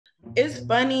it's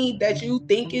funny that you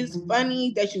think it's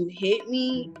funny that you hit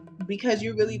me because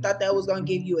you really thought that was gonna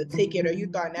give you a ticket, or you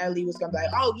thought Natalie was gonna be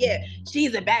like, oh yeah,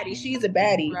 she's a baddie, she's a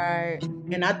baddie. Right.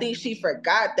 And I think she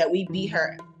forgot that we beat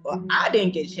her. Well, I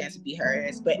didn't get a chance to beat her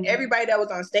ass, but everybody that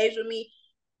was on stage with me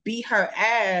beat her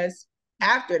ass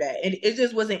after that. And it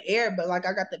just wasn't aired, but like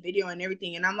I got the video and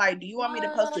everything. And I'm like, do you want me to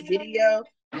post the video?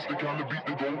 This the kind of beat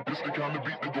to go, this the kind of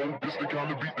beat to go, this the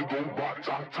kind of beat to go, rock,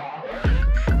 ta, ta.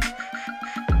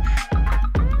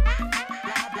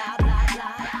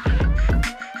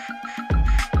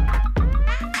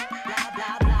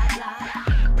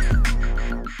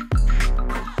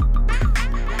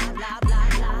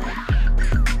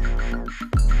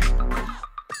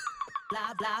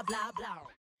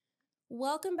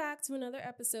 Welcome back to another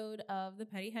episode of the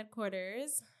Petty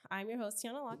Headquarters. I'm your host,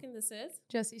 Tiana Locke, and this is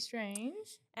Jessie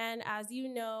Strange. And as you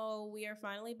know, we are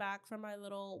finally back from our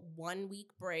little 1 week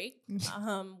break.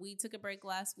 We took a break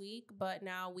last week, but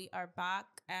now we are back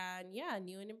and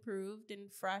new and improved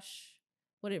and fresh.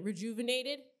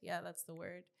 Rejuvenated? Yeah, that's the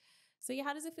word. So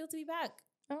how does it feel to be back?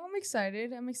 Oh, I'm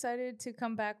excited. I'm excited to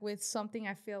come back with something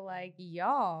I feel like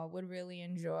y'all would really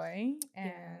enjoy.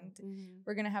 And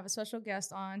we're going to have a special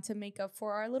guest on to make up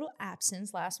for our little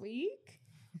absence last week.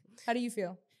 How do you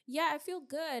feel? Yeah, I feel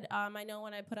good. I know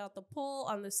when I put out the poll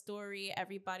on the story,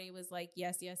 everybody was like,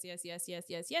 yes. They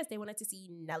wanted to see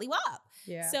Nelly Wap.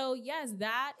 Yeah. So yes,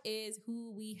 that is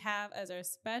who we have as our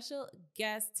special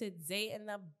guest today in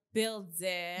the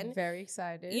building. Very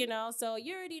excited. So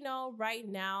you already know right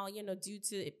now, due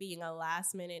to it being a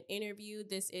last minute interview,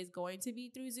 this is going to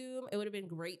be through Zoom. It would have been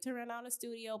great to rent out a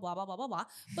studio, blah, blah, blah, blah, blah.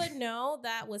 But no,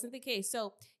 that wasn't the case.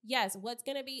 So yes, what's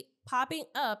going to be popping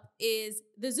up is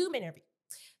the Zoom interview.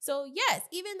 So yes,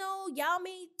 even though y'all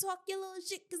may talk your little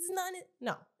shit because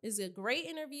it's a great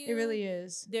interview. It really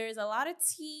is. There's a lot of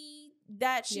tea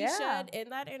that she shed in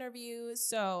that interview.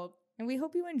 So. And we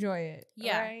hope you enjoy it.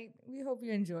 Yeah. All right? We hope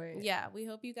you enjoy it. Yeah, we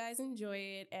hope you guys enjoy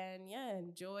it. And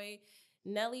enjoy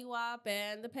Nelly Wap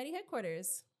and the Petty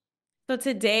Headquarters. So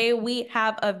today we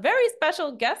have a very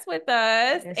special guest with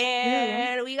us. Yes,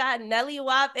 and we got Nelly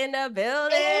Wap in the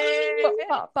building.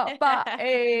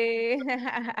 Hey.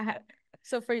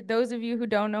 So for those of you who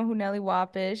don't know who Nelly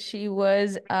Wap is, she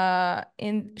was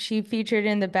she featured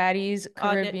in the Baddies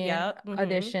Caribbean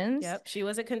Auditions. Yep. She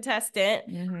was a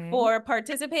contestant for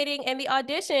participating in the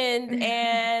auditions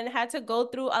and had to go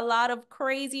through a lot of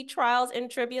crazy trials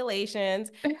and tribulations.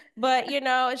 But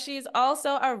she's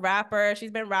also a rapper.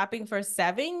 She's been rapping for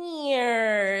 7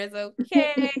 years.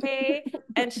 Okay.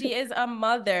 And she is a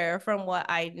mother from what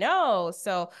I know.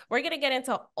 So we're gonna get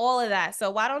into all of that. So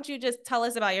why don't you just tell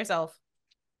us about yourself?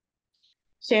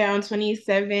 I'm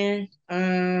 27.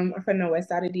 I'm from the west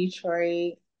side of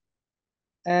Detroit.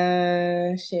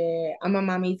 I'm a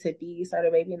mommy to be, so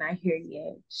the baby not here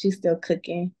yet. She's still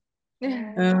cooking.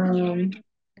 What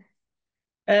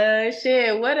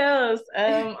else?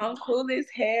 I'm cool as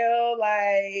hell.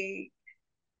 Like,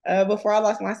 before I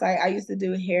lost my sight, I used to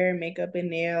do hair, makeup, and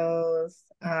nails.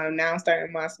 Now I'm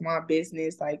starting my small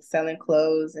business, like selling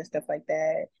clothes and stuff like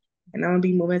that. And I'm gonna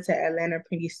be moving to Atlanta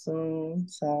pretty soon.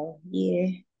 So yeah.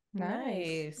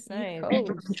 Nice. So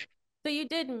you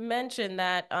did mention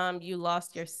that you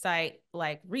lost your sight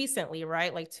like recently,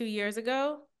 right? Like 2 years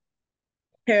ago?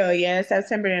 Hell yeah,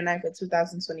 September the 9th of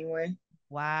 2021.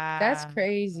 Wow. That's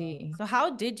crazy. So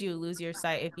how did you lose your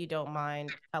sight, if you don't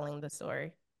mind telling the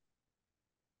story?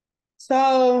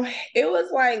 So it was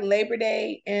like Labor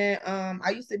Day, and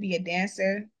I used to be a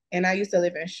dancer, and I used to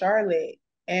live in Charlotte.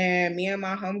 And me and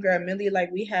my homegirl Millie,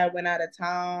 like we had went out of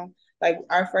town. Like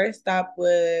our first stop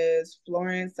was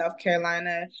Florence, South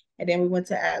Carolina, and then we went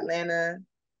to Atlanta.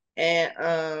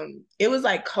 And it was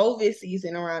like COVID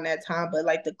season around that time, but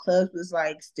like the clubs was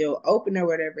like still open or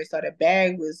whatever. So the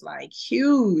bag was like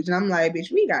huge. And I'm like,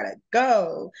 bitch, we gotta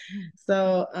go.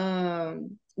 So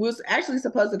we was actually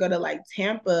supposed to go to like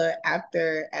Tampa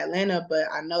after Atlanta,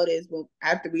 but I noticed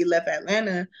after we left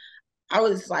Atlanta, I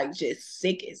was like just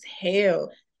sick as hell.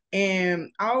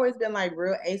 And I always been like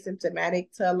real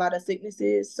asymptomatic to a lot of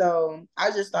sicknesses. So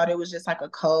I just thought it was just like a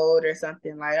cold or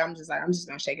something. Like I'm just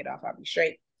gonna shake it off. I'll be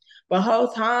straight. But the whole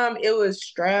time it was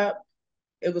strep,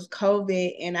 it was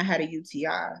COVID, and I had a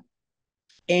UTI.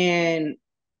 And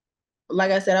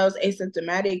like I said, I was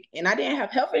asymptomatic and I didn't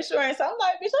have health insurance. So I'm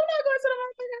like, bitch, I'm not going to the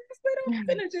motherfucking hospital. I'm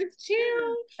gonna just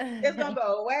chill. It's gonna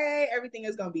go away. Everything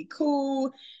is gonna be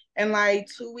cool. And like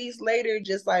 2 weeks later,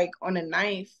 just like on the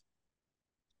 9th,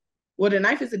 well, the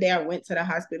 9th is the day I went to the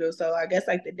hospital. So I guess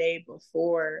like the day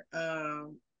before,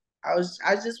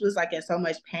 I just was like in so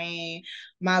much pain.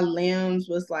 My limbs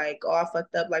was like all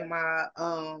fucked up. Like my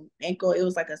ankle, it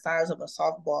was like the size of a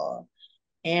softball.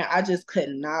 And I just could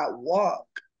not walk.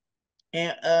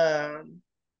 And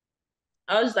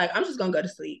I was like, I'm just gonna go to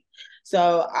sleep.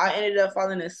 So I ended up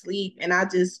falling asleep and I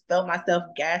just felt myself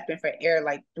gasping for air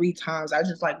like 3 times. I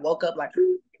just like woke up like,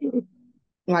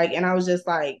 and I was just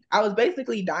like, I was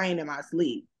basically dying in my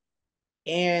sleep.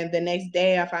 And the next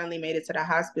day I finally made it to the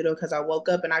hospital because I woke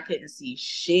up and I couldn't see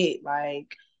shit.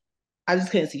 Like I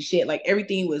just couldn't see shit. Like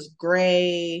everything was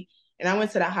gray. And I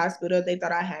went to the hospital. They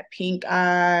thought I had pink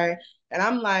eye. And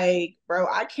I'm like, bro,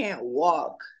 I can't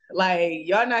walk. Like,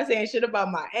 y'all not saying shit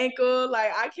about my ankle.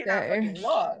 Like, I cannot fucking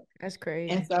walk. That's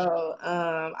crazy. And so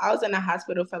I was in the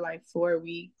hospital for like 4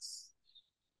 weeks.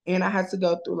 And I had to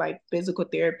go through like physical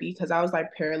therapy because I was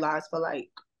like paralyzed for like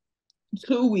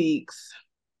 2 weeks.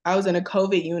 I was in a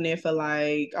COVID unit for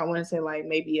like, I want to say like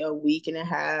maybe a week and a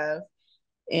half.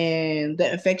 And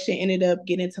the infection ended up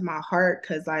getting to my heart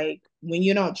because like when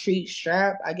you don't treat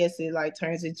strap, I guess it like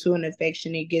turns into an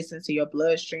infection. It gets into your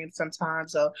bloodstream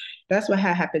sometimes. So that's what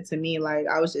had happened to me. Like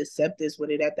I was just septic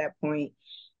with it at that point.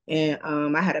 And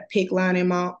I had a PICC line in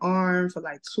my arm for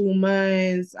like 2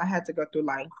 months. I had to go through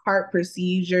like heart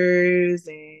procedures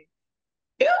and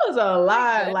it was a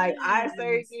lot, like eye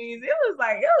surgeries. It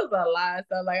was a lot.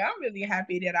 So like I'm really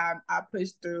happy that I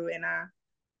pushed through and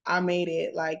I made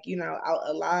it like, out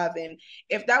alive. And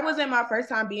if that wasn't my first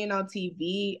time being on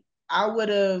TV, I would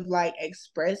have like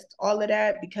expressed all of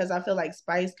that because I feel like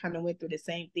Spice kind of went through the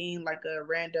same thing, like a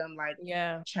random, like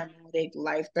traumatic,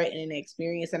 life-threatening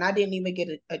experience. And I didn't even get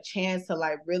a chance to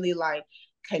like really like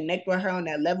connect with her on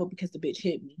that level because the bitch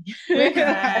hit me.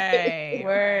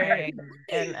 Right.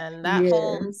 And that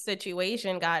whole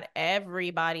situation got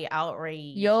everybody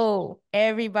outraged. Yo,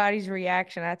 everybody's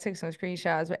reaction. I took some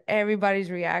screenshots, but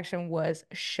everybody's reaction was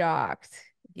shocked.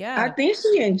 Yeah. I think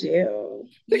she in jail.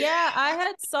 Yeah, I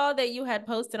had saw that you had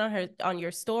posted on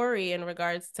your story in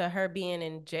regards to her being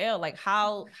in jail. Like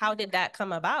how did that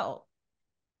come about?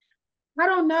 I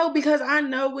don't know because I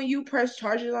know when you press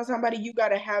charges on somebody, you got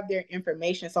to have their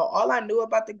information. So all I knew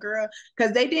about the girl,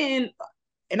 because they didn't,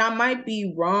 and I might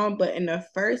be wrong, but in the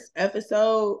first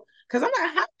episode, because I'm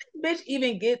like, how did this bitch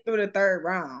even get through the third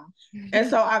round? And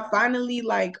so I finally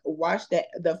like watched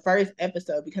the first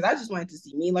episode because I just wanted to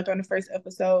see me like on the first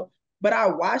episode. But I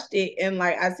watched it and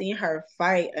like I seen her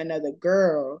fight another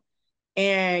girl.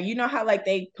 And you know how like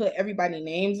they put everybody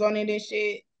names on it and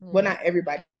shit? Well, not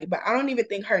everybody, but I don't even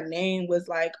think her name was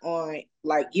like on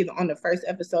like either on the first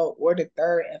episode or the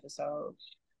third episode.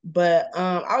 But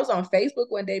I was on Facebook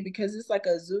one day because it's like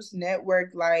a Zeus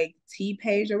Network like T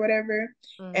page or whatever.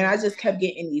 And I just kept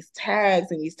getting these tags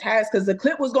because the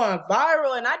clip was going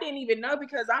viral and I didn't even know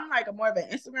because I'm like a more of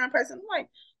an Instagram person. I'm like,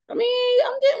 I mean,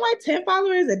 I'm getting like 10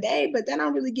 followers a day, but then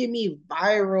don't really get me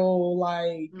viral,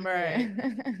 like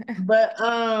but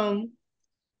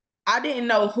I didn't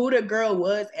know who the girl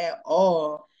was at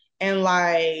all. And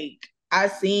like I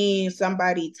seen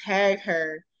somebody tag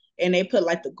her and they put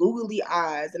like the googly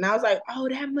eyes. And I was like, oh,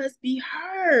 that must be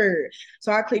her.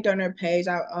 So I clicked on her page.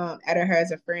 I added her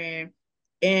as a friend.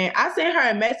 And I sent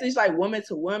her a message like woman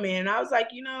to woman. And I was like,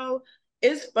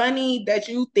 it's funny that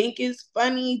you think it's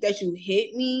funny that you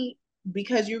hit me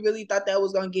because you really thought that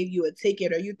was gonna give you a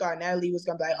ticket, or you thought Natalie was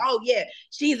gonna be like, oh yeah,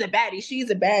 she's a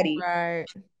baddie, Right.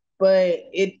 but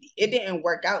it didn't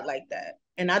work out like that.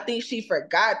 And I think she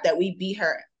forgot that we beat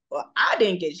her. Well, I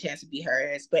didn't get a chance to beat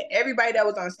her ass, but everybody that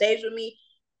was on stage with me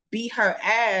beat her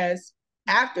ass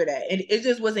after that. And it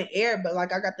just wasn't aired, but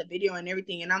like I got the video and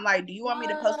everything. And I'm like, do you want me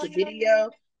to post a video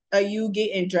of you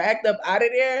getting dragged up out of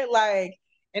there? Like,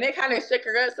 and it kind of shook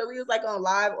her up. So we was like on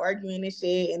live arguing and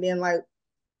shit. And then like,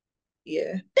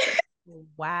 yeah.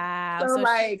 Wow. So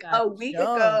like a week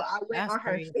ago, I went That's on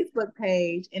her crazy. Facebook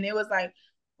page and it was like,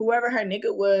 whoever her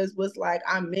nigga was like,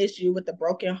 I miss you with a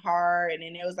broken heart. And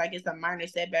then it was like, it's a minor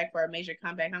setback for a major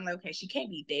comeback. I'm like, okay, she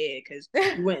can't be dead because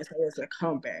you wouldn't say it's a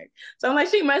comeback. So I'm like,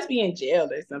 she must be in jail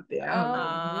or something. I don't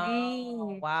know.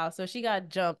 Oh, wow. So she got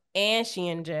jumped and she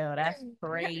in jail. That's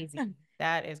crazy.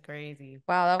 That is crazy.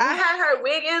 Wow, I had her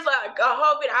wig. It's like a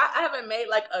whole bit. I haven't made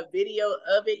like a video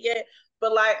of it yet.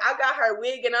 But like I got her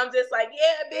wig and I'm just like,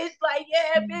 yeah, bitch, like,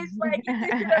 get this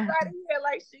shit up out of here.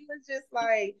 Like she was just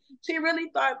like, she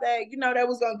really thought that, that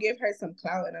was gonna give her some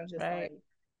clout. And I'm just like,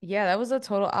 yeah, that was a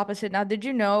total opposite. Now, did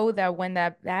you know that when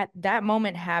that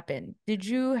moment happened, did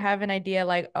you have an idea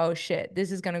like, oh shit,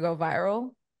 this is gonna go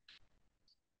viral?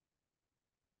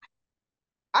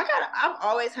 I've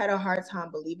always had a hard time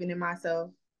believing in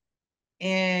myself.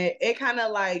 And it kind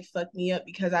of like fucked me up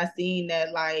because I seen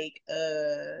that like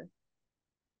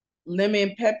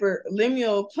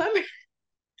Lemuel Plummer,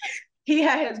 he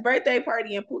had his birthday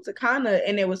party in Punta Cana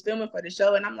and it was filming for the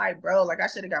show. And I'm like, bro, like I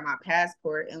should have got my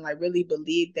passport and like really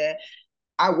believed that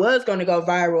I was going to go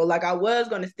viral. Like I was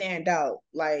going to stand out.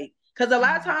 Like, because a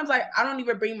lot of times, like I don't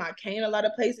even bring my cane a lot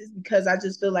of places because I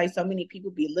just feel like so many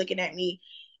people be looking at me.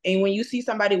 And when you see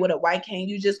somebody with a white cane,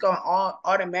 you just go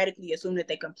automatically assume that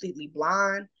they're completely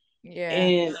blind. Yeah.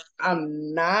 And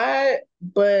I'm not,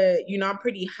 but you know, I'm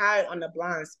pretty high on the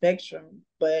blind spectrum.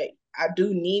 But I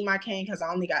do need my cane because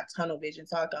I only got tunnel vision,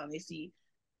 so I can only see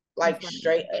like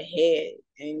straight ahead.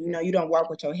 And you know, you don't walk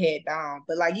with your head down.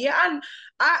 But like, yeah,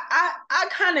 I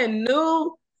kind of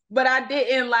knew, but I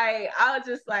didn't like. I was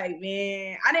just like,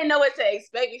 man, I didn't know what to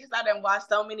expect because I didn't watch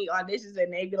so many auditions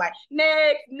and they'd be like,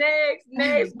 next, next,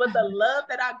 next. But the love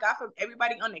that I got from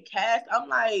everybody on the cast, I'm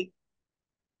like,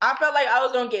 I felt like I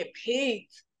was gonna get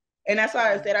picked. And that's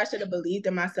why I said I should have believed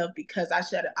in myself because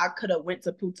I could have went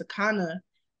to Punta Cana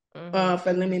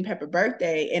for Lemon Pepper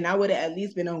birthday and I would have at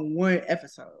least been on one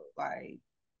episode. Like,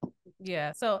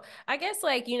 yeah. So I guess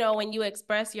like, you know, when you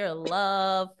express your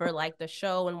love for like the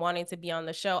show and wanting to be on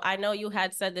the show, I know you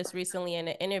had said this recently in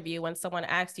an interview when someone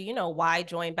asked you, you know, why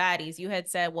join Baddies? You had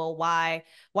said, well, why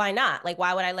not? Like,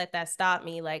 why would I let that stop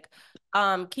me? Like,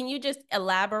 can you just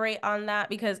elaborate on that?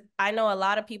 Because I know a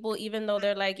lot of people, even though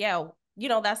they're like, yeah, you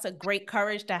know, that's a great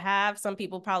courage to have. Some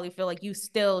people probably feel like you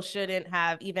still shouldn't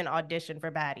have even auditioned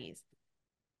for Baddies.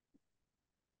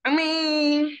 I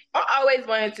mean, I always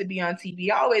wanted to be on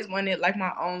TV. I always wanted like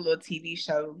my own little TV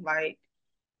show. Like,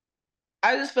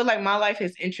 I just feel like my life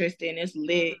is interesting, it's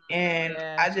lit, and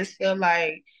I just feel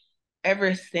like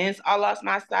ever since I lost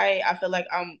my sight, I feel like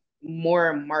I'm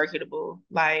more marketable,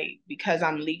 like because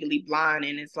I'm legally blind,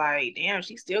 and it's like, damn,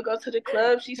 she still go to the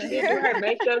club, she still do her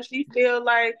makeup, she still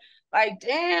like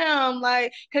damn,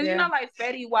 like, cause you know, like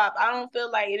Fetty Wap, I don't feel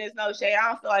like, it is no shade, I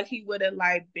don't feel like he would have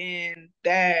like been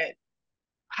that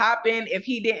popping if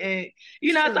he didn't,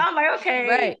 you know. So I'm like,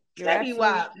 okay, Fetty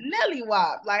Wap, Nelly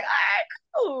Wap, like, all right,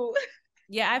 cool.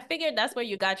 Yeah, I figured that's where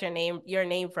you got your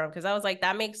name from because I was like,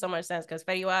 that makes so much sense because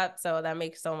Fetty Wap, so that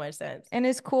makes so much sense. And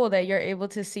it's cool that you're able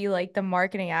to see like the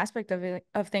marketing aspect of it,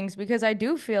 of things, because I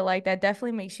do feel like that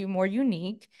definitely makes you more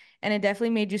unique and it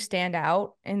definitely made you stand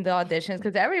out in the auditions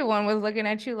because everyone was looking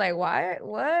at you like, why?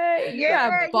 What? You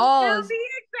got balls.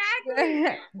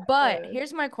 Exactly. But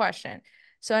here's my question.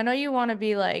 So I know you want to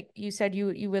be like, you said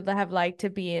you would have liked to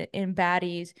be in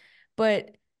Baddies,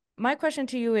 but my question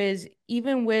to you is,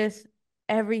 even with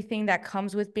everything that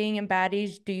comes with being in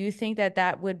Baddies, do you think that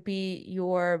that would be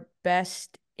your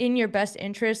best, in your best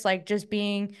interest, like just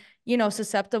being, you know,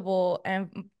 susceptible and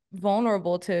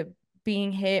vulnerable to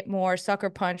being hit more, sucker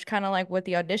punch, kind of like what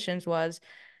the auditions was?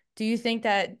 Do you think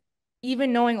that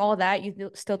even knowing all that,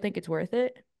 you still think it's worth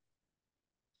it?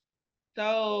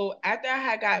 So after I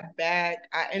had got back,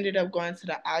 I ended up going to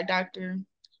the eye doctor.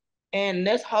 And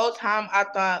this whole time I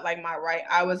thought like my right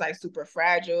eye was like super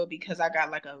fragile because I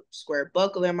got like a square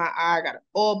buckle in my eye, I got an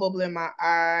oil bubble in my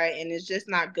eye, and it's just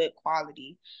not good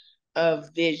quality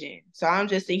of vision. So I'm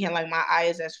just thinking like my eye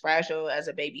is as fragile as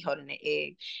a baby holding an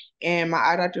egg. And my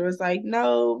eye doctor was like,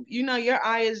 no, you know, your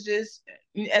eye is just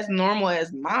as normal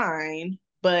as mine,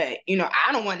 but you know,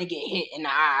 I don't want to get hit in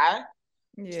the eye.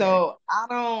 So I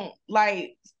don't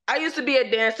like, I used to be a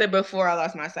dancer before I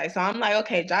lost my sight. So I'm like,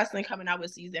 okay, Jocelyn coming out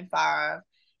with season 5.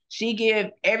 She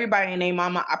give everybody and their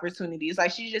mama opportunities.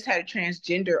 Like she just had a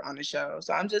transgender on the show.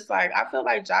 So I'm just like, I feel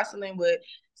like Jocelyn would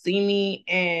see me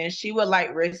and she would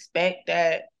like respect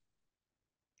that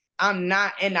I'm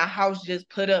not in the house just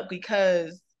put up,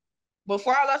 because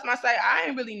before I lost my sight, I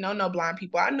didn't really know no blind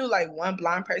people. I knew like one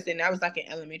blind person that was like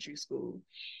in elementary school.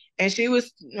 And she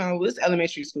was, you know, it was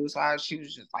elementary school, so she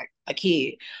was just like a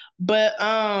kid. But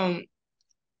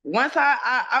once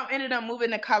I ended up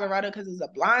moving to Colorado because it's a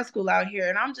blind school out here,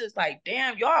 and I'm just like,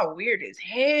 damn, y'all weird as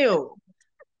hell.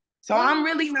 So I'm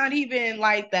really not even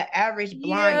like the average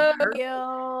blind person.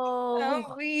 I'm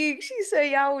weak. She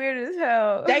said y'all weird as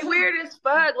hell. They weird as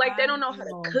fuck. Like they don't know how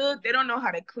to cook. They don't know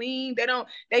how to clean.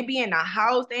 They be in the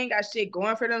house. They ain't got shit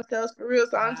going for themselves for real.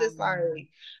 So I'm just like,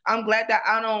 I'm glad that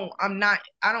I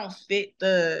don't fit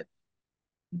that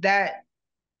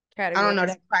category. I don't know,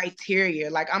 that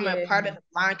criteria. Like I'm a part of the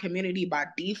blind community by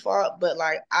default, but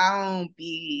like I don't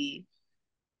be.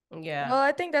 Well,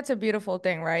 I think that's a beautiful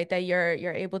thing, right? That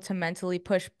you're able to mentally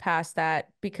push past that,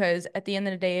 because at the end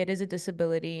of the day, it is a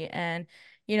disability. And,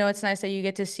 you know, it's nice that you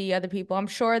get to see other people. I'm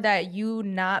sure that you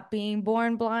not being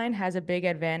born blind has a big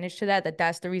advantage to that,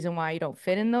 that's the reason why you don't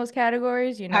fit in those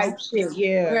categories, you know? Type shit,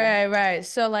 yeah. Right.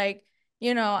 So like,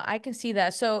 you know, I can see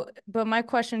that. So, but my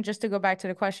question, just to go back to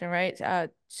the question, right?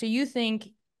 So you think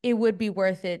it would be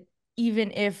worth it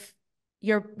even if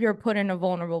you're put in a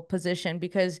vulnerable position,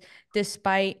 because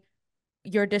despite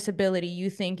your disability,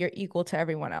 you think you're equal to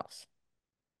everyone else.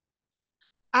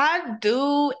 I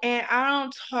do, and I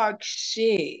don't talk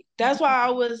shit. That's why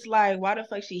I was like, why the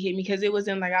fuck she hit me? Because it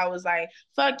wasn't like I was like,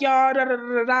 fuck y'all, da da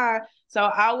da da. So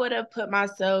I would have put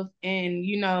myself in,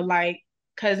 you know, like,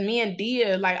 cause me and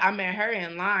Dia, like, I met her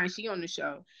in line. She on the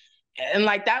show, and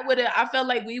like that would have, I felt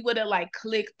like we would have like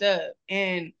clicked up.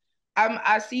 And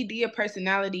I see Dia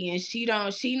personality, and she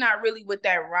not really with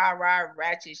that rah rah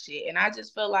ratchet shit. And I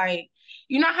just feel like,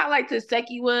 you know how like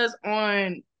Taseki was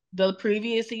on the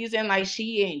previous season, like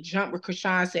she ain't jump where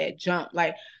Krishan said jump.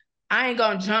 Like, I ain't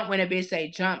gonna jump when a bitch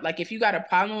say jump. Like, if you got a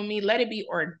problem with me, let it be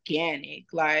organic.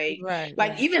 Like, Right.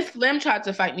 Even Slim tried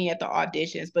to fight me at the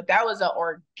auditions, but that was an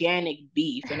organic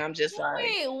beef, and I'm just like,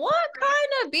 wait, what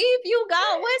kind of beef you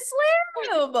got with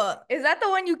Slim? Is that the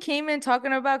one you came in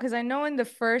talking about? Because I know in the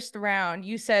first round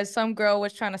you said some girl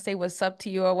was trying to say what's up to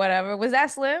you or whatever. Was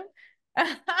that Slim?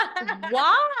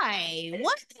 Why?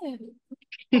 What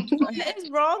is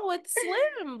wrong with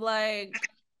Slim? Like,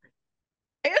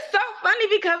 it's so funny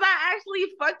because I actually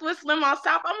fucked with Slim on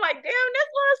South. I'm like, damn, this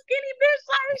little skinny bitch,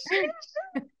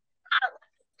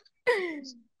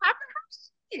 like,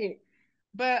 shit.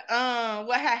 But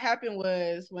what had happened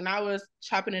was when I was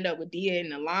chopping it up with Dia in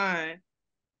the line,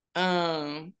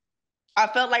 I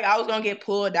felt like I was gonna get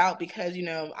pulled out because, you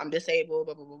know, I'm disabled,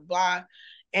 blah blah blah blah.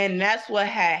 And that's what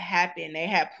had happened. They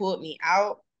had pulled me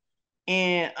out,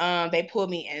 and they pulled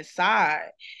me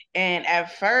inside. And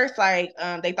at first, like,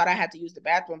 they thought I had to use the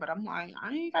bathroom, but I'm like,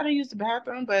 I ain't gotta use the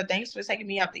bathroom, but thanks for taking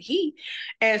me out the heat.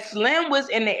 And Slim was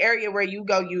in the area where you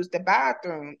go use the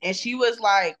bathroom, and she was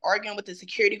like arguing with the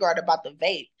security guard about the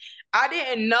vape. I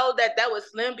didn't know that that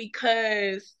was Slim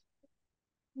because,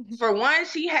 for one,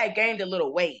 she had gained a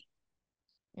little weight.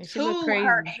 Yeah, she looked Two, crazy.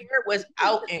 her hair was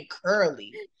out and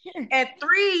curly. And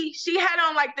three, she had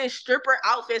on like this stripper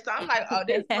outfit. So I'm like, oh,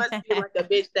 this must be like a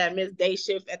bitch that missed day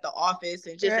shift at the office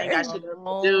and just ain't got shit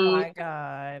else to do. oh my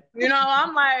God. You know,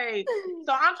 I'm like,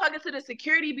 so I'm talking to the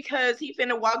security because he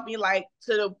finna walk me like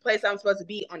to the place I'm supposed to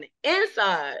be on the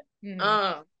inside.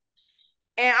 Mm-hmm.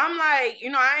 And I'm like, you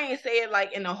know, I ain't say it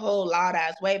like in a whole loud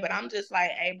ass way, but I'm just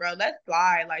like, hey, bro, let's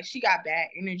fly. Like, she got bad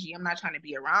energy. I'm not trying to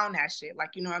be around that shit. Like,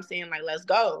 you know what I'm saying? Like, let's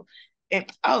go. And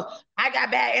oh, I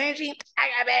got bad energy. I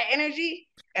got bad energy.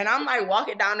 And I'm like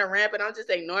walking down the ramp, and I'm just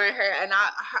ignoring her. And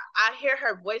I hear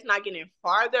her voice not getting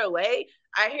farther away.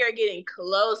 I hear it getting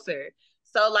closer.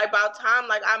 So like by the time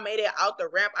like I made it out the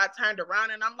ramp, I turned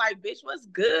around and I'm like, bitch, what's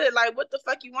good? Like, what the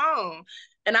fuck you on?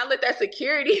 And I looked at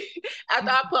security after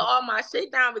I put all my shit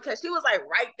down because she was like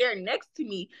right there next to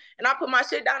me. And I put my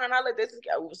shit down and I looked at this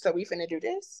guy, so we finna do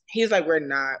this? He's like, we're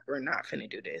not finna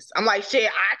do this. I'm like, shit,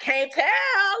 I can't tell.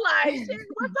 Like, shit,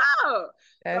 what's up?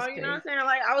 That's So, you crazy. know what I'm saying?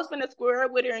 Like, I was finna square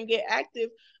up with her and get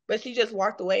active, but she just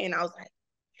walked away and I was like,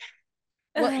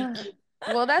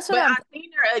 Well, that's what but I'm. I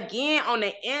seen her again on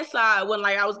the inside when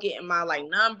like I was getting my like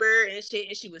number and shit,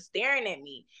 and she was staring at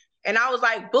me. And I was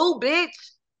like, boo, bitch.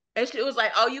 And she was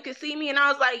like, oh, you can see me? And I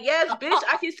was like, yes, bitch,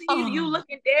 I can see you. You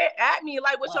looking dead at me,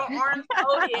 like with your arms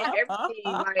folded and everything.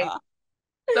 Like,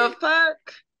 the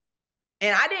fuck?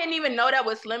 And I didn't even know that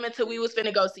was Slim until we was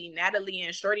finna go see Natalie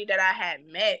and Shorty that I had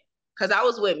met. Cause I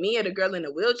was with Mia, the girl in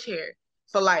the wheelchair,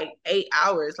 for like 8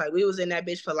 hours. Like, we was in that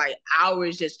bitch for like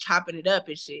hours just chopping it up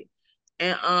and shit.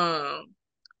 And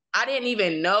I didn't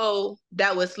even know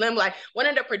that was Slim. Like, one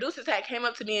of the producers had came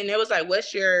up to me and it was like,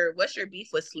 what's your beef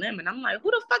with Slim? And I'm like, who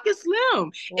the fuck is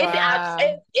Slim? Wow.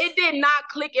 It did not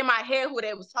click in my head who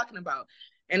they was talking about.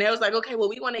 And it was like, okay, well,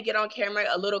 we want to get on camera,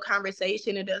 a little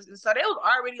conversation. And so they was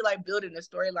already like building the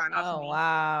storyline off of me.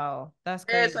 Wow. That's And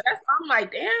crazy. so that's why I'm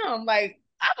like, damn, like,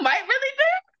 I might really do.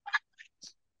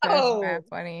 That's not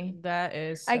funny. That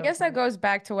is so I guess funny. that goes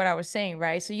back to what I was saying,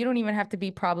 right? So you don't even have to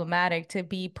be problematic to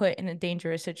be put in a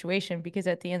dangerous situation, because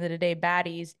at the end of the day,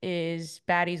 baddies is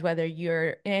baddies, whether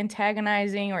you're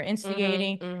antagonizing or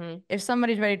instigating. If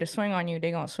somebody's ready to swing on you,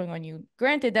 they're going to swing on you.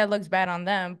 Granted, that looks bad on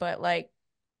them, but like,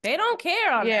 they don't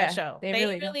care on that show. They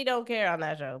really don't care on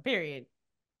that show, period.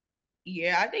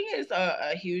 Yeah, I think it's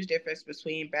a huge difference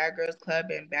between Bad Girls Club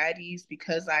and Baddies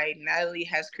because like Natalie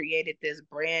has created this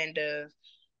brand of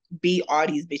beat all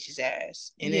these bitches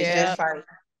ass. And it's just like,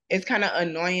 it's kind of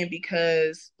annoying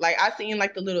because like I seen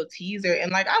like the little teaser and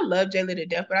like I love Jayla to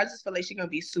death, but I just feel like she's gonna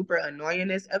be super annoying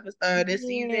this episode, this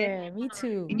season. Yeah, me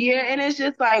too. Yeah, and it's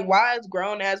just like, why as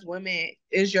grown ass women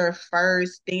is your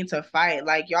first thing to fight?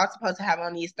 Like, y'all supposed to have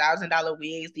on these $1,000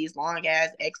 wigs, these long ass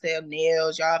XL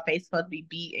nails, y'all face supposed to be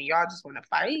beat, and y'all just want to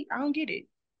fight? I don't get it.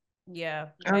 Yeah,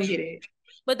 I don't get it.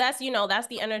 But that's, you know, that's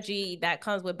the energy that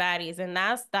comes with baddies, and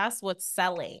that's what's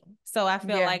selling. So I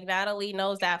feel like Natalie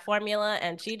knows that formula,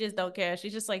 and she just don't care.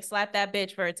 She's just like, slap that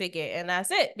bitch for a ticket, and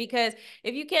that's it. Because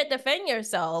if you can't defend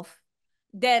yourself,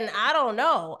 then I don't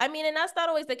know. I mean, and that's not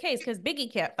always the case because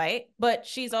Biggie can't fight, but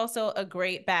she's also a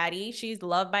great baddie. She's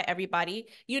loved by everybody.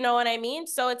 You know what I mean?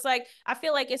 So it's like, I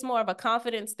feel like it's more of a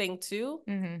confidence thing too.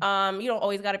 You don't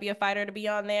always got to be a fighter to be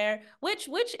on there, which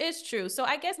is true. So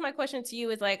I guess my question to you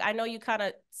is like, I know you kind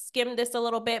of skimmed this a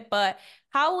little bit, but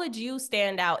how would you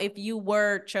stand out if you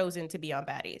were chosen to be on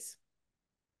Baddies?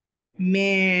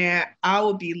 Man, I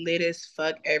would be lit as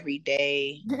fuck every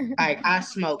day. Like I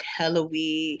smoke hella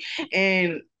weed,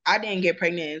 and I didn't get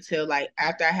pregnant until like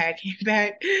after I had came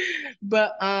back.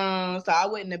 But so I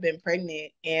wouldn't have been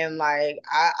pregnant, and like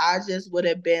I just would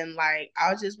have been like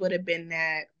I just would have been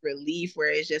that relief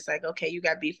where it's just like, okay, you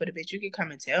got beef with a bitch, you can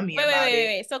come and tell me about it.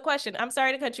 Wait. So question, I'm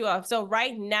sorry to cut you off. So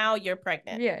right now you're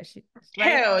pregnant. Yeah, Right now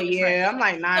Hell you're yeah, pregnant. I'm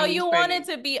like So 9 weeks you wanted pregnant.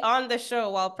 to be on the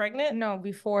show while pregnant? No,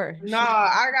 before. No,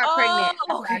 I got pregnant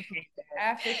Oh, after I okay. came back.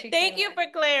 After she Thank you for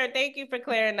clearing. Thank you for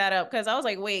clearing that up because I was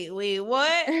like, wait,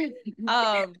 what?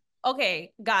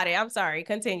 Okay, got it. I'm sorry.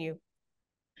 Continue.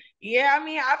 Yeah, I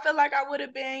mean, I feel like I would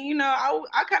have been, you know,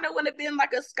 I kind of would have been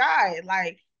like a Sky.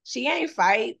 Like she ain't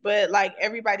fight, but like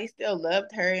everybody still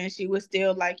loved her and she was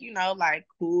still like, you know, like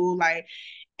cool. Like,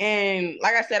 and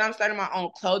like I said, I'm starting my own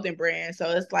clothing brand. So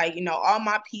it's like, you know, all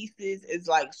my pieces is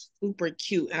like super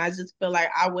cute. And I just feel like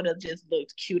I would have just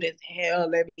looked cute as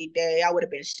hell every day. I would have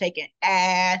been shaking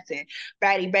ass and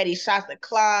Betty shots the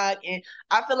clock. And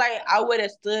I feel like I would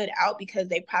have stood out because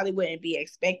they probably wouldn't be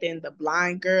expecting the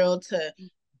blind girl to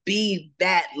be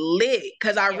that lit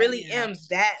because I really am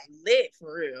that lit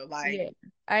for real. Like,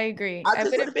 I agree. I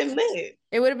just would have been lit.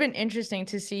 It would have been interesting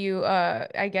to see you,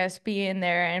 I guess, be in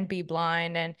there and be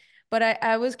blind. But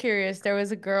I was curious. There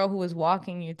was a girl who was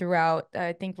walking you throughout,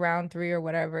 I think round 3 or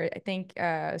whatever. I think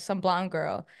some blonde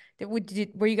girl.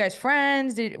 Were you guys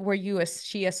friends?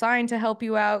 She assigned to help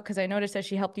you out? Because I noticed that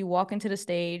she helped you walk into the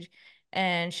stage,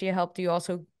 and she helped you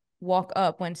also walk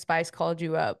up when Spice called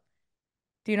you up.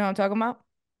 Do you know what I'm talking about?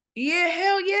 Yeah,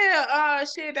 hell yeah.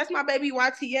 Shit, that's my baby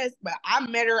YTS, but I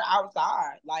met her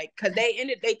outside. Like, cause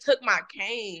they took my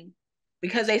cane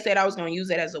because they said I was gonna use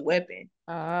it as a weapon.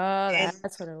 Oh, And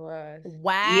that's what it was.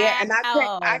 yeah, and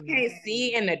Wow. I can't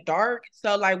see in the dark.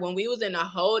 So like when we was in the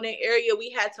holding area,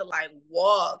 we had to like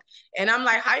walk. And I'm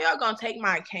like, how y'all gonna take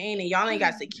my cane and y'all ain't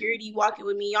got security walking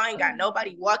with me? Y'all ain't got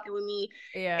nobody walking with me.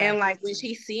 Yeah. And like when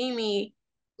she see me,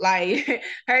 like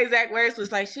her exact words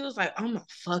was like, she was like, oh my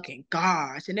fucking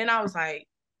gosh. And then I was like,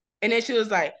 and then she was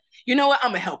like, you know what?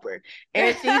 I'm gonna help her.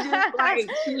 And she just like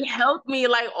she helped me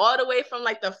like all the way from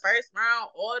like the first round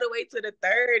all the way to the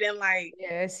third. And like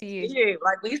Yeah, see. yeah,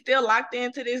 like we still locked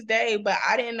in to this day, but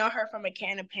I didn't know her from a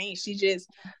can of paint. She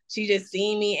just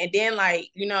seen me, and then like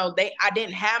you know I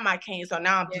didn't have my cane, so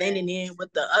now I'm blending in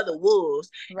with the other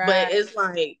wolves. Right. But it's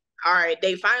like, all right,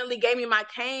 they finally gave me my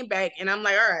cane back, and I'm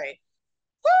like, all right,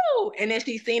 woo! And then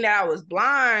she seen that I was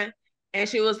blind, and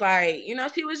she was like, you know,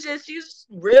 she's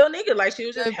real nigga, like she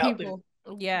was just Good helping. people.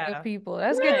 Yeah. Good people.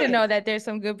 That's good to know that there's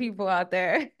some good people out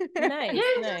there.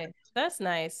 Nice. That's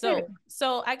nice.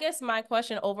 So I guess my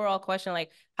overall question, like,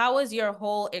 how was your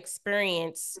whole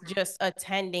experience just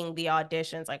attending the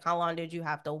auditions? Like, how long did you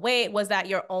have to wait? Was that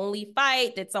your only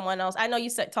fight? Did someone else? I know you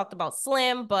talked about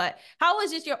Slim, but how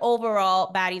was just your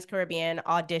overall Baddies Caribbean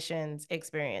auditions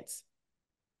experience?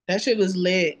 That shit was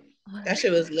lit. That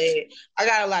shit was lit. I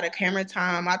got a lot of camera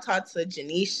time. I talked to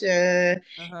Janisha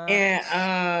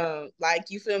and like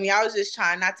you feel me? I was just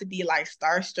trying not to be like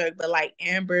starstruck, but like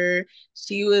Amber,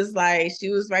 she was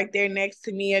right there next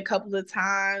to me a couple of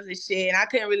times and shit. And I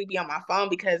couldn't really be on my phone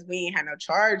because we ain't had no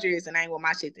chargers and I ain't want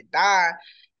my shit to die.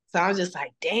 So I was just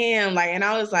like, damn, like, and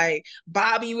I was like,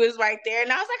 Bobby was right there,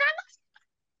 and I was like,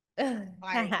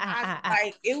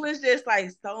 like it was just like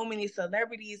so many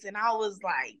celebrities, and I was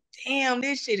like, damn,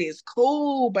 this shit is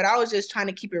cool. But I was just trying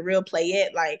to keep it real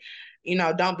playette, like, you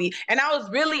know, don't be. And I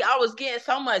was getting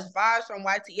so much vibes from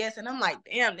YTS, and I'm like,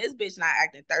 damn, this bitch not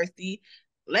acting thirsty.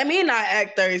 Let me not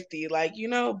act thirsty, like, you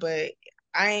know, but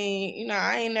I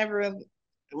ain't never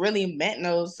really met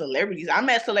no celebrities. I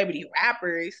met celebrity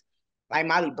rappers like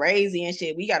Molly Brazy and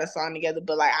shit. We got a song together,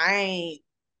 but like I ain't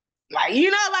like, you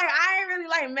know, like I ain't really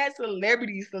like met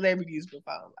celebrities before.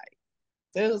 Like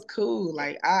it was cool.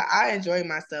 Like I enjoyed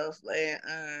myself.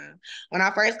 And when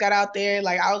I first got out there,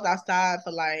 like I was outside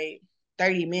for like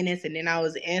 30 minutes and then I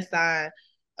was inside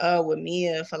with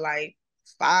Mia for like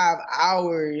 5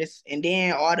 hours, and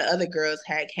then all the other girls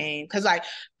had came because like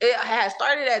it had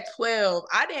started at 12.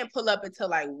 I didn't pull up until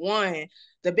like 1.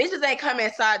 The bitches ain't come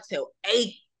inside till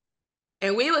 8,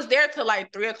 and we was there till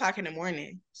like 3 o'clock in the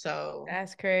morning. So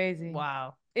that's crazy.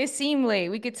 Wow. It seemed late.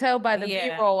 We could tell by the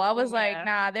B-roll. I was like,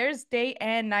 nah, there's day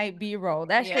and night B-roll.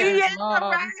 That shit is long.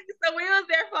 Right. So we was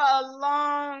there for a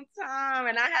long time,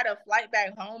 and I had a flight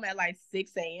back home at like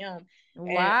 6 a.m.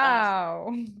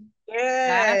 Wow.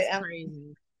 Yeah. That's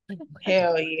crazy.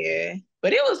 Hell yeah.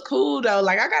 But it was cool though.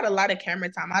 Like I got a lot of camera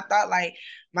time. I thought like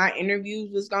my interviews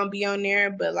was gonna be on there,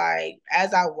 but like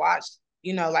as I watched,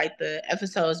 like the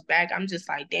episodes back, I'm just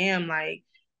like, damn, like,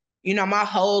 my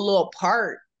whole little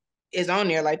part is on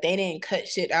there. Like they didn't cut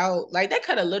shit out. Like they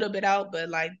cut a little bit out, but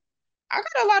like I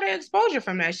got a lot of exposure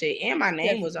from that shit. And my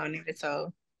name was on there.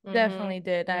 So definitely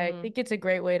did. I think it's a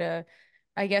great way to,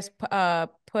 I guess,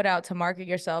 put out to market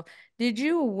yourself. Did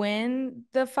you win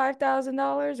the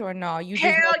 $5,000 or no? You just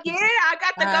hell yeah, I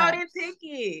got the golden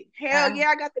ticket. Hell yeah,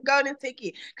 I got the golden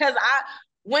ticket. Cause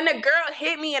when the girl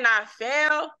hit me and I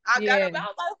fell, I got up. I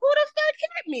was like, "Who the fuck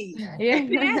hit me?" Yeah.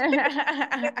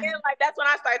 And then like that's when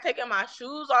I started taking my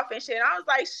shoes off and shit. And I was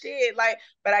like, "Shit!" Like,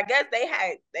 but I guess they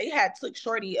had took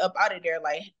Shorty up out of there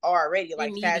like already,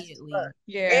 like fast as fuck.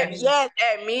 Yes,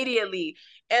 immediately.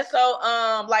 And so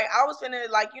like I was finna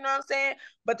like, you know what I'm saying?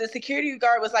 But the security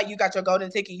guard was like, "You got your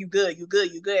golden ticket. You good. You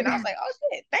good. You good." And I was like, "Oh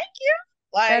shit, thank you."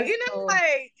 Like, That's cool.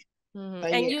 Like.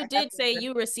 And you did say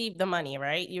you received the money,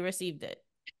 right? You received it.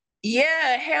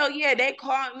 Yeah, hell yeah. They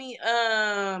called me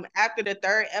after the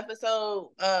 3rd episode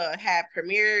had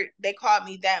premiered. They called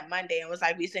me that Monday and was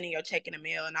like, "We sending your check in the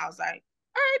mail." And I was like,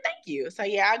 "All right, thank you." So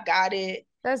yeah, I got it.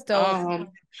 That's dope.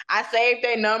 I saved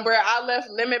their number. I left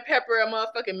Lemon Pepper a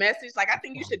motherfucking message. Like, I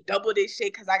think you should double this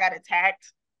shit because I got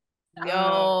attacked.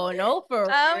 Yo, no, for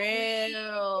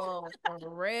real. For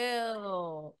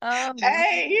real.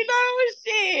 Hey,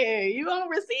 shit. You gonna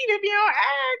receive if you don't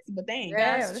ask, but dang.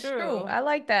 That's true. I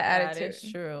like that attitude. That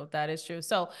is true. That is true.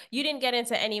 So you didn't get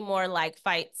into any more like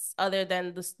fights other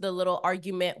than the little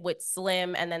argument with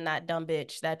Slim and then that dumb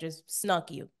bitch that just snuck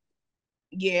you.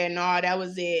 Yeah, no, that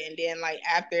was it. And then like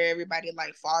after everybody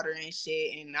like fought her and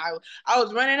shit, and I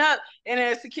was running up, and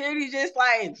then security just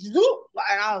like zoop,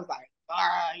 and I was like,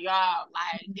 y'all,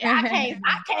 like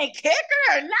I can't kick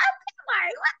her or nothing.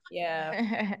 Like what?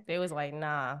 Yeah, they was like,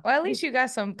 nah. Well, at least you got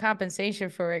some compensation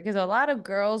for it, because a lot of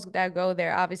girls that go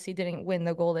there obviously didn't win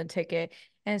the golden ticket,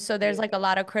 and so there's like a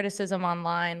lot of criticism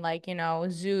online, like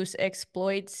Zeus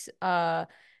exploits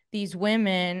these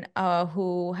women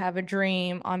who have a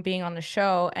dream on being on the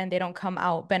show, and they don't come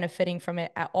out benefiting from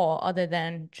it at all, other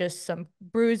than just some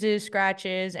bruises,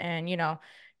 scratches, and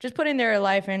just putting their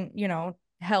life and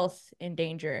health in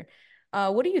danger.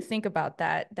 What do you think about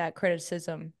that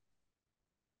criticism?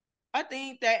 I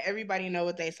think that everybody know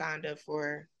what they signed up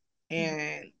for,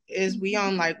 and we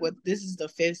on like this is the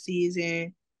 5th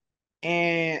season,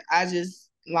 and I just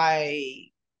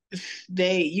like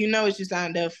you know what you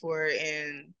signed up for.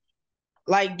 And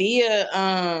like Dia,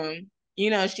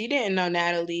 she didn't know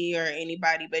Natalie or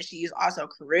anybody, but she's also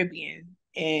Caribbean,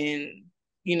 and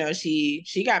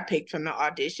she got picked from the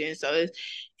audition. So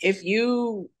if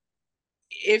you're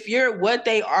what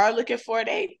they are looking for,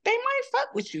 they might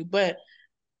fuck with you. But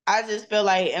I just feel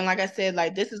like, and like I said,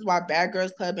 like this is why Bad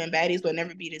Girls Club and Baddies will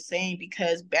never be the same,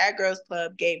 because Bad Girls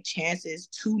Club gave chances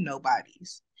to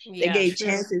nobodies. They gave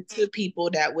chances to people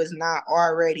that was not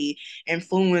already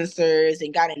influencers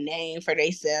and got a name for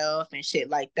themselves and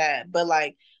shit like that. But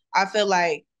like, I feel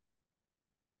like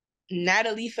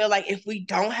Natalie felt like if we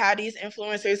don't have these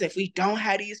influencers, if we don't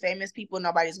have these famous people,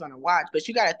 nobody's gonna watch. But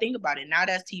you got to think about it. Now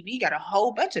That's TV got a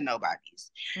whole bunch of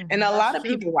nobodies, and a lot of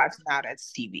people watch Now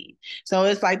That's TV. So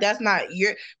it's like that's not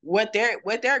what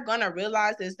they're gonna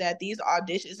realize is that these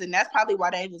auditions, and that's probably why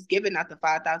they was giving out the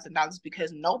 $5,000,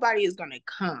 because nobody is gonna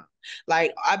come.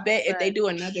 Like I bet if they do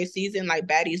another season like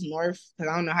Baddies North, because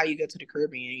I don't know how you get to the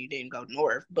Caribbean, you didn't go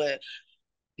north, but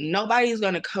nobody's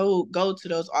gonna go to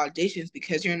those auditions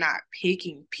because you're not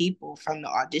picking people from the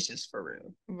auditions for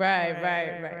real.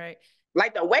 Right.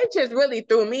 Like the waitress really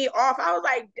threw me off. I was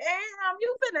like, damn,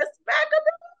 you finna smack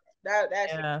a that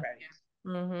shit was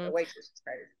crazy. The waitress was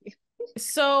crazy.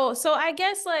 So I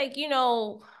guess like,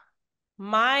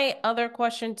 my other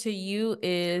question to you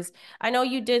is, I know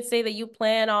you did say that you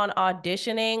plan on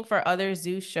auditioning for other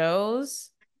Zoo shows.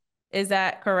 Is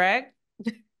that correct?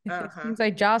 Seems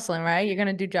like Jocelyn, right? You're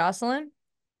gonna do Jocelyn?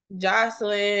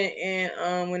 Jocelyn,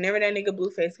 and whenever that nigga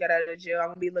Blueface got out of jail, I'm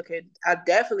gonna be looking. I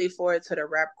definitely forward to the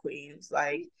rap queens,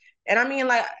 like, and I mean,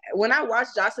 like, when I watch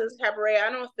Jocelyn's Cabaret,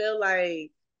 I don't feel like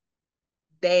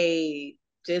they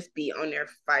just be on there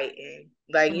fighting.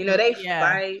 Like, you know, they Yeah.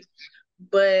 fight,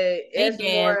 but They it's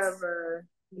more dance. of a,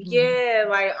 yeah,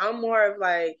 like I'm more of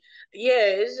like,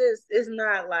 yeah, it's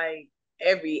not like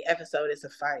every episode is a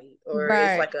fight or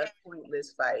it's Right. like a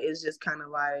pointless fight. It's just kind of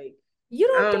like, You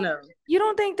I don't don't think know. you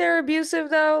don't think they're abusive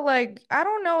though? Like, I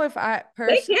don't know if I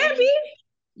They can personally,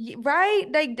 be. right?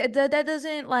 Like that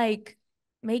doesn't like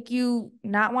make you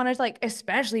not want to like,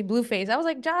 especially Blueface. I was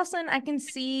like, Jocelyn, I can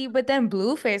see, but then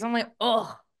Blueface, I'm like,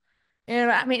 oh,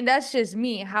 I mean, that's just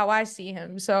me, how I see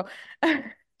him. So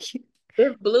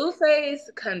If Blueface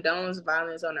condones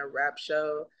violence on a rap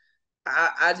show,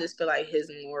 I just feel like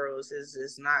his morals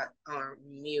is not on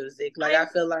music. Like I I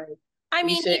feel like I we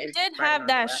mean, he shouldn't be did fighting have on a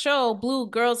that rap. show, Blue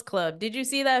Girls Club. Did you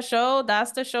see that show?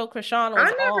 That's the show Krishan I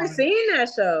was never on. seen that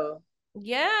show.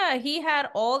 Yeah, he had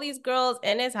all these girls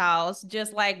in his house,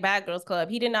 just like Bad Girls Club.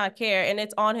 He did not care, and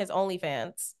it's on his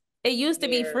OnlyFans. It used to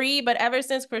be Yeah, free, but ever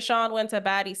since Krishan went to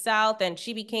Baddie South and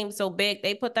she became so big,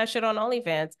 they put that shit on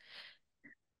OnlyFans.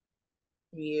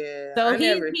 yeah, So I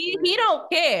never he seen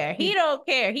don't care. He don't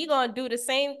care. He gonna do the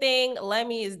same thing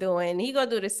Lemmy is doing. He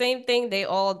gonna do the same thing they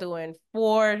all doing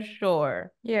for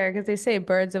sure. yeah, because they say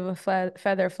birds of a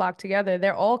feather flock together.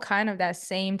 They're all kind of that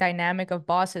same dynamic of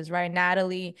bosses, right?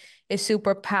 Natalie is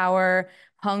super power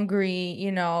hungry,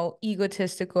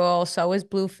 egotistical. So is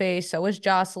Blueface. So is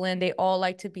Jocelyn. They all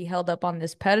like to be held up on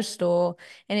this pedestal.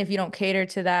 And if you don't cater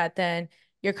to that, then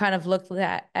you're kind of looked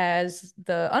at as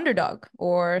the underdog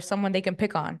or someone they can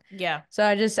pick on. Yeah. So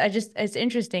it's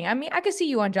interesting. I mean, I could see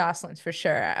you on Jocelyn's for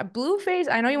sure. Blueface,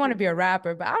 I know you want to be a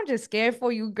rapper, but I'm just scared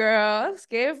for you, girl. I'm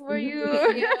scared for you.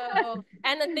 Yo.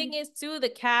 And the thing is, too, the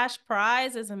cash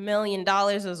prize is $1 million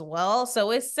as well. So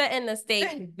it's setting the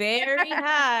stakes very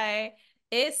high.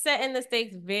 It's setting the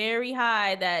stakes very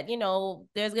high that,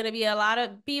 there's going to be a lot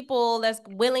of people that's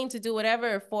willing to do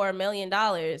whatever for $1 million.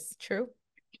 True.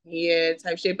 yeah,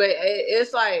 type shit. But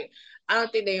it's like I don't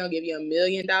think they gonna give you $1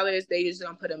 million. They just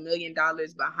gonna put $1 million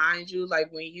behind you.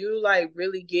 Like when you like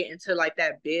really get into like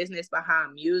that business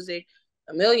behind music,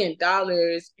 $1 million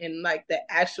in like the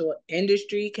actual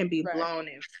industry can be Right. blown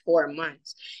in 4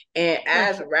 months. And For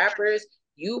as sure. rappers,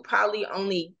 you probably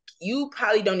don't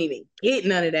even get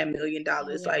none of that $1 million.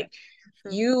 Yeah. Like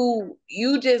True.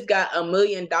 you just got $1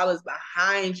 million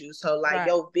behind you. So like Right.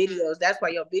 your videos, that's why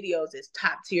your videos is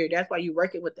top tier. That's why you're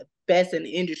working with the best in the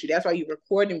industry. That's why you're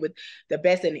recording with the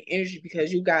best in the industry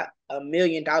because you got $1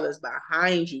 million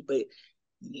behind you. But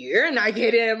you're not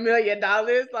getting $1 million.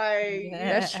 Like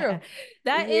That's true.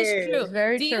 That is yeah. true. It's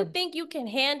very Do you true. think you can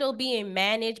handle being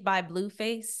managed by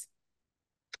Blueface?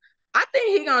 I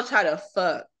think he gonna try to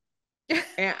fuck.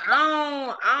 And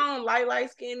I don't like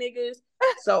light skinned niggas.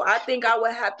 So I think I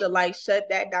would have to like shut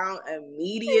that down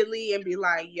immediately and be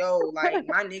like, yo, like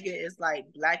my nigga is like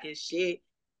black as shit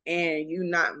and you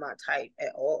not my type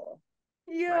at all.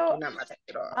 Like Yo, you're not my type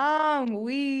at all. I'm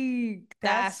weak.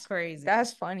 That's crazy.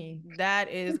 That's funny. That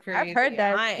is I've crazy. heard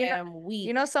that. I am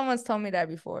weak. Someone's told me that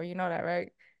before. You know that,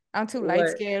 right? I'm too light What?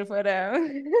 skinned for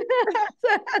them.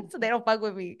 So they don't fuck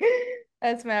with me.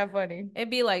 That's mad funny.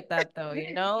 It be like that though,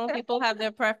 People have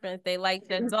their preference. They like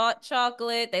the dark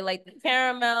chocolate, they like the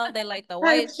caramel, they like the Type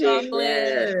white shit, chocolate.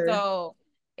 yeah. So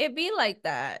it be like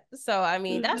that. So I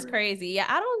mean, that's crazy. Yeah,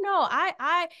 I don't know.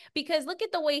 I because look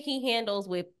at the way he handles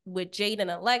with Jade and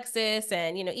Alexis,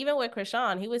 and even with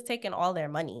Krishan, he was taking all their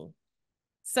money.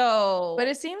 So But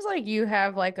it seems like you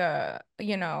have like a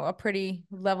pretty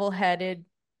level-headed,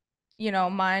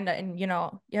 mind, and you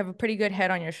have a pretty good head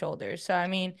on your shoulders. So I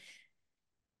mean,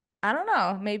 I don't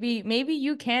know. Maybe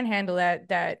you can handle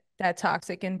that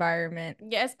toxic environment.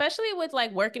 yeah, especially with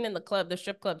like working in the club, the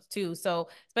strip clubs too. So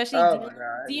especially Oh my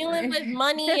God. dealing with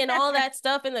money and all that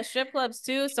stuff in the strip clubs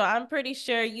too. So I'm pretty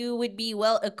sure you would be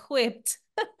well equipped.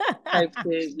 Type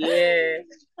shit, yeah.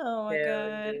 Oh my Hell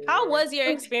God. How yeah. was your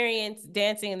experience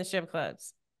dancing in the strip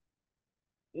clubs?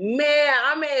 Man,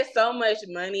 I made so much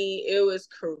money. It was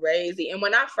crazy. And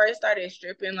when I first started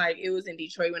stripping, like it was in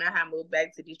Detroit when I had moved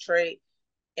back to Detroit.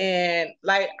 And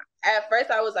like at first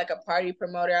I was like a party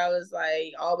promoter. I was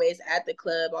like always at the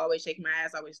club, always shaking my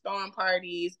ass, always throwing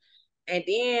parties. And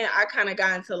then I kind of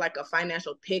got into like a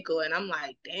financial pickle and I'm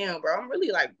like, damn, bro, I'm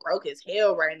really like broke as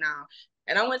hell right now.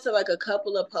 And I went to like a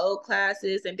couple of pole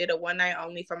classes and did a one night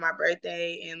only for my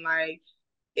birthday. And like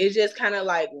it just kind of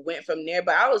like went from there.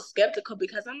 But I was skeptical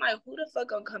because I'm like, who the fuck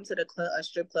gonna come to the club, a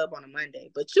strip club on a Monday?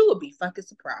 But you would be fucking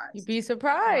You'd surprised. be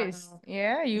surprised. Wow.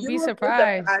 Yeah, you'd You be will be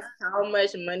surprised. surprised how much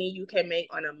money you can make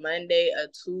on a Monday, a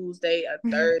Tuesday, a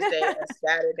Thursday, a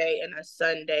Saturday, and a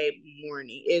Sunday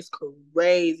morning. It's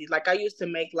crazy. Like I used to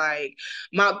make like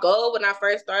my goal when I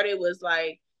first started was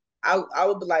like I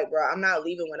would be like, bro, I'm not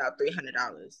leaving without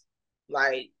 $300.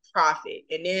 Like profit.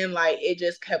 And then like it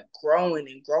just kept growing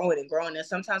and growing and growing. And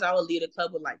sometimes I would leave the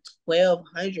club with like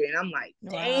 1,200, and I'm like,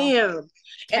 damn. Wow.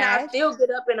 And I still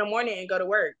get up in the morning and go to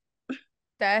work.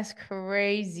 That's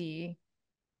crazy.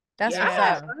 That's what's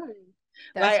up.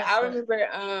 Like I remember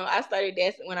I started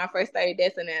dancing when I first started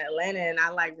dancing in Atlanta, and I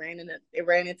like ran into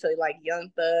like Young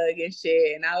Thug and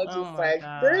shit, and I was just like,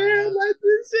 damn, like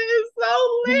this shit is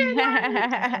so lit.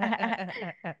 Like,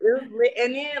 it was lit.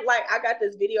 And then like I got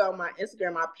this video on my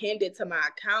Instagram, I pinned it to my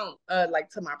account,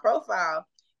 like to my profile.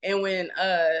 And when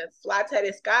Fly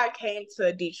Tatted Sky came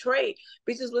to Detroit,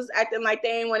 bitches was acting like they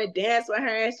didn't want to dance with her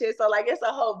and shit. So like it's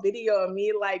a whole video of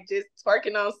me like just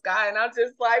twerking on Sky, and I'm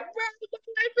just like, bro,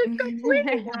 life is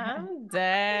complete. I'm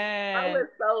dead. I was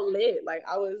so lit. Like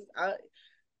I was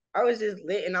just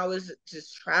lit, and I was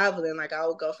just traveling. Like I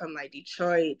would go from like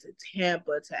Detroit to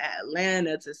Tampa to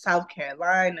Atlanta to South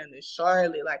Carolina to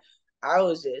Charlotte. Like I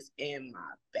was just in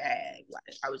my bag.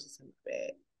 Like I was just in my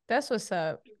bag. That's what's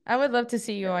up. I would love to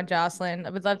see you on Jocelyn. I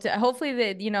would love to. Hopefully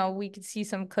that, you know, we could see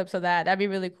some clips of that. That'd be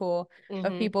really cool.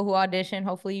 Of people who audition.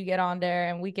 Hopefully you get on there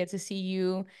and we get to see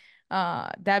you.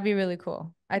 That'd be really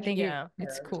cool. I think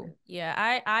it's cool. Yeah,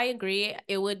 I agree.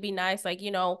 It would be nice, like,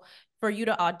 you know, for you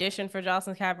to audition for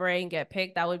Jocelyn Cabaret and get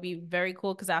picked. That would be very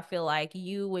cool, because I feel like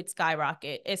you would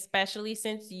skyrocket, especially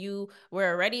since you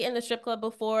were already in the strip club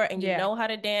before and you know how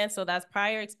to dance. So that's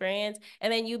prior experience.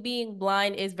 And then you being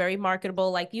blind is very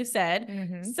marketable, like you said.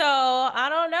 So I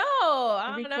don't know.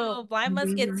 I don't know. Cool. Blind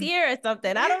musketeer or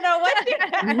something. I don't know what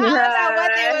I don't know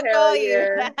what they would call you.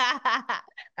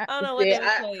 I don't know what they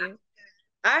would call you.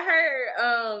 I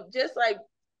heard just like,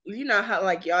 you know how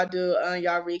like y'all do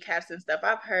y'all recaps and stuff.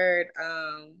 I've heard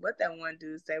what that one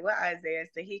dude say, what Isaiah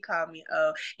said. He called me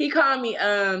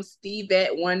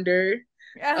Stevette Wonder.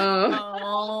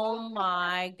 Oh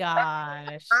my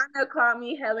gosh. Anna called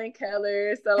me Helen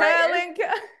Keller. So Helen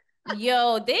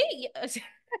yo,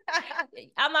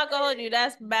 I'm not gonna hold you,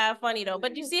 that's bad funny though.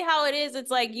 But you see how it is, it's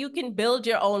like you can build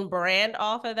your own brand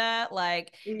off of that.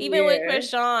 Like even with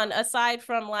Krishan, aside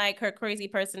from like her crazy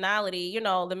personality, you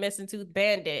know, the Missing Tooth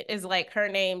Bandit is like her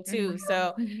name too.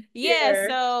 So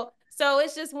so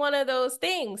it's just one of those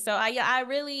things. So I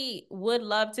really would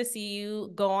love to see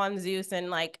you go on Zeus and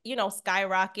like, you know,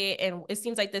 skyrocket. And it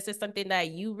seems like this is something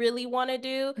that you really want to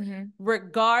do,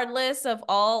 regardless of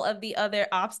all of the other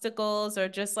obstacles or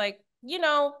just like, you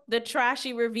know, the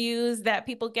trashy reviews that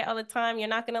people get all the time. You're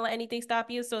not going to let anything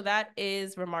stop you. So that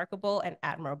is remarkable and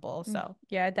admirable. So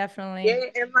yeah, definitely.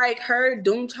 Yeah, and like her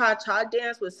Doom Cha Cha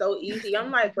dance was so easy. I'm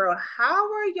like, bro,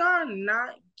 how are y'all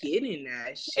not getting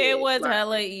that shit? It was like,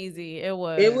 hella easy. It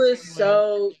was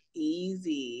so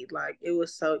easy. Like it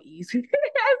was so easy.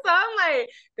 So I'm like,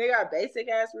 they got basic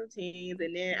ass routines,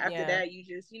 and then after that you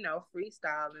just, you know,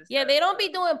 freestyle and stuff. They don't be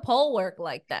doing pole work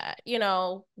like that, you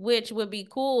know, which would be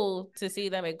cool to see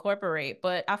them incorporate.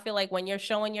 But I feel like when you're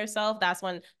showing yourself, that's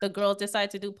when the girls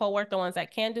decide to do pole work, the ones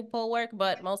that can do pole work,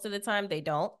 but most of the time they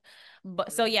don't.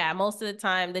 But so yeah, most of the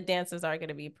time the dances are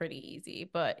gonna be pretty easy.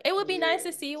 But it would be nice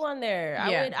to see you on there.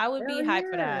 I would be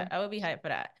hyped for that. I would be hyped for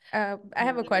that. I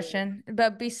have a question.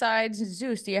 But besides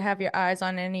Zeus, do you have your eyes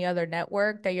on any other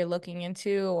network that you're looking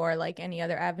into, or like any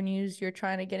other avenues you're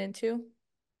trying to get into?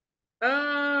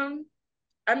 I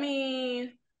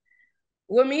mean,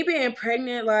 with me being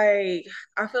pregnant, like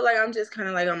I feel like I'm just kind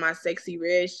of like on my sexy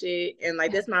red shit, and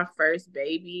like this is my first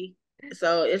baby,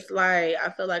 so it's like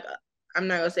I feel like I'm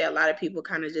not gonna say a lot of people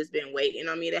kind of just been waiting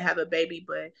on me to have a baby,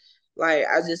 but like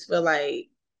I just feel like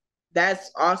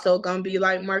that's also gonna be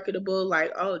like marketable.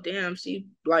 Like, oh damn, she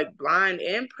like blind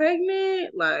and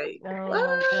pregnant. Like,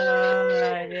 what?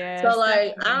 God, yeah. So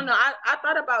like, I don't know. I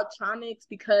thought about Tronics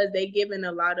because they given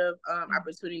a lot of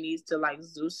opportunities to like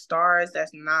Zeus stars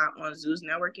that's not on Zeus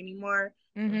Network anymore.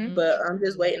 But I'm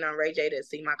just waiting on Ray J to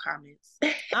see my comments.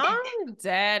 I'm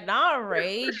dead. Not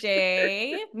Ray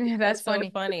J. Yeah, that's funny.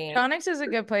 So funny. Tronics is a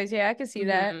good place. Yeah, I can see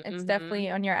that. It's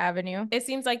definitely on your avenue. It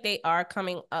seems like they are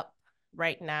coming up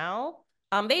right now.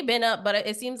 They've been up, but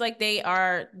it seems like they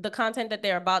are, the content that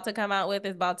they're about to come out with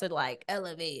is about to like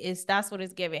elevate. That's what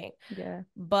it's giving. Yeah.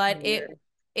 But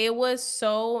it was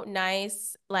so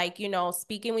nice, like, you know,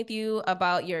 speaking with you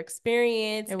about your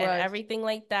experience and everything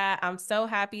like that. I'm so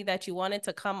happy that you wanted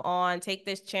to come on, take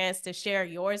this chance to share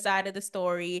your side of the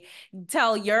story,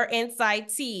 tell your inside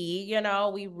tea. You know,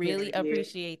 we really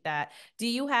appreciate that. Do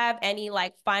you have any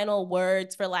like final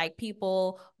words for like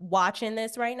people watching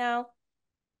this right now?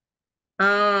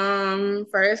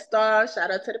 First off, shout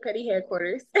out to the petty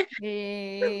headquarters.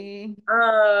 Hey.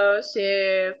 Oh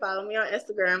shit. Follow me on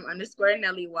Instagram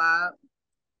 _Nelly Wap.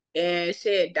 And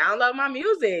shit, download my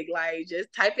music. Like,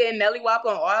 just type in Nelly Wap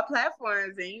on all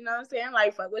platforms, and you know what I'm saying?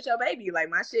 Like, fuck with your baby. Like,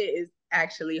 my shit is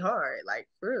actually hard. Like,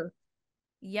 for real.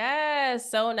 Yes,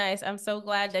 so nice. I'm so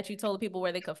glad that you told people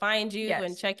where they could find you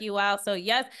and check you out. So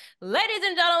yes, ladies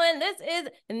and gentlemen, this is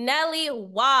Nelly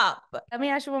Wap. Let me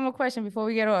ask you one more question before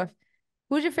we get off.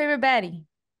 Who's your favorite baddie?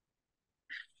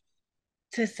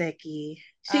 Taseki.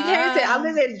 She came to, I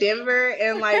live in Denver,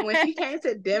 and like when she came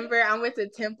to Denver, I went to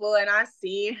Temple and I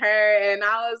seen her, and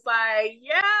I was like,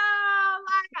 yeah,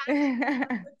 like I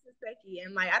Taseki.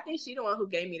 And like I think she the one who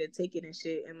gave me the ticket and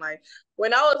shit. And like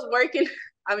when I was working,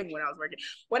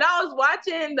 when I was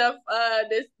watching the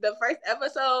first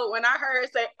episode, when I heard her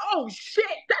say, "Oh shit,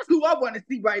 that's who I want to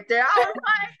see right there," I was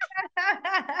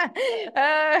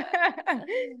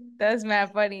like, that's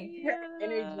mad funny. Her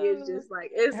energy is just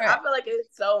like I feel like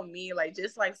it's so me, like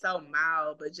just like so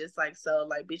mild, but just like so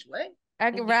like, bitch, what? I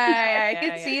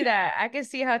can see that. I can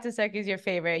see how Taseki is your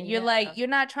favorite. You're like, you're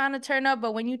not trying to turn up,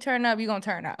 but when you turn up, you're gonna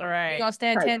turn up. Right. You're gonna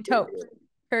stand 10 toes.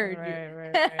 Heard you.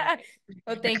 Right.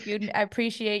 Well, thank you. I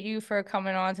appreciate you for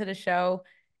coming on to the show.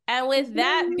 And with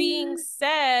that being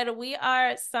said, we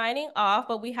are signing off,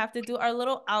 but we have to do our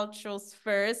little outros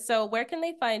first. So where can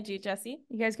they find you, Jessie?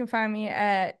 You guys can find me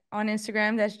on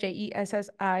Instagram. That's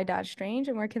JESSI.strange.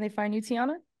 And where can they find you,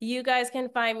 Tiana? You guys can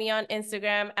find me on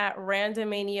Instagram at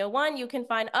randommania1. You can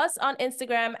find us on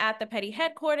Instagram at the Petty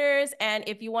Headquarters. And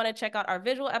if you want to check out our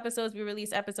visual episodes, we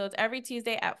release episodes every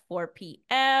Tuesday at 4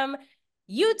 p.m.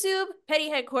 YouTube, Petty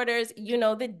Headquarters, you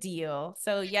know the deal.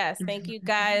 So yes, thank you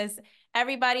guys.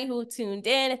 Everybody who tuned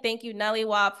in, thank you, Nelly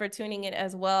Wap, for tuning in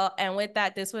as well. And with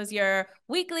that, this was your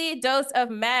weekly dose of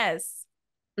mess.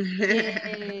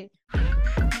 Yay.